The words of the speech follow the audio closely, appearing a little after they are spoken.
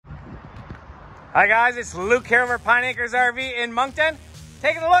Hi guys, it's Luke here over at Pine Acres RV in Moncton.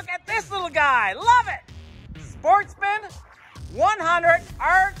 Taking a look at this little guy. Love it! Sportsmen 100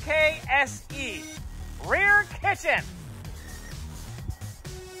 RKSE rear kitchen.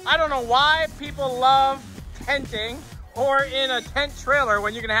 I don't know why people love tenting or in a tent trailer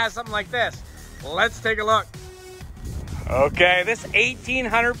when you can have something like this. Let's take a look. Okay, this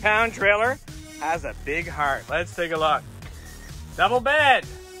 1,800-pound trailer has a big heart. Let's take a look. Double bed.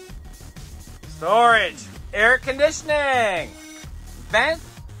 Storage, air conditioning, vent.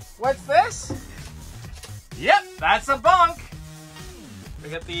 What's this? Yep, that's a bunk. We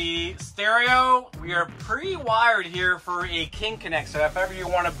got the stereo. We are pre-wired here for a King Connect, so if ever you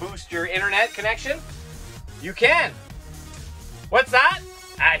want to boost your internet connection, you can. What's that?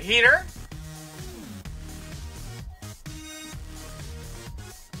 A heater.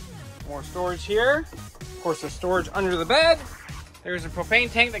 More storage here. Of course, there's storage under the bed. There's a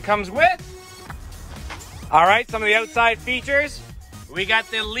propane tank that comes with. All right, some of the outside features. We got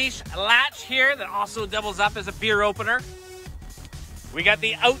the leash latch here that also doubles up as a beer opener. We got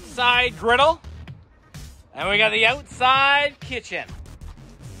the outside griddle. And we got the outside kitchen.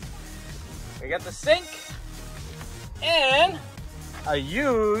 We got the sink. And a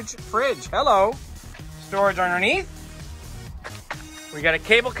huge fridge. Hello. Storage underneath. We got a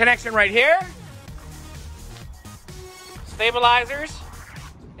cable connection right here. Stabilizers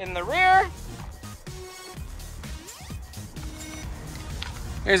in the rear.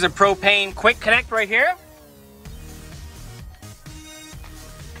 Here's a propane quick connect right here.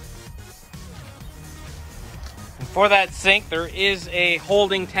 And for that sink, there is a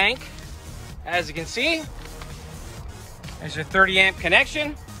holding tank. As you can see, there's your 30-amp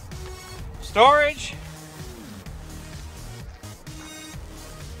connection. Storage.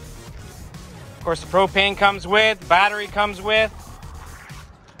 Of course, the propane comes with, battery comes with.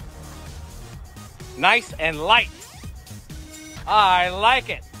 Nice and light. I like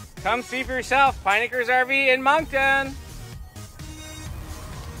it. Come see for yourself. Pine Acres RV in Moncton.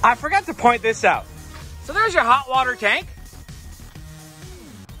 I forgot to point this out. So there's your hot water tank.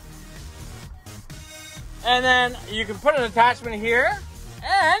 And then you can put an attachment here.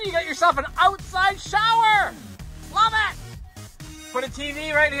 And you got yourself an outside shower. Love it. Put a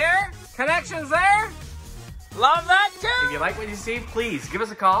TV right here. Connections there. Love that too. If you like what you see, please give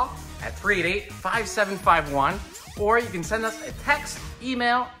us a call at 388-5751. Or you can send us a text,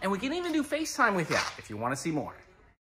 email, and we can even do FaceTime with you if you want to see more.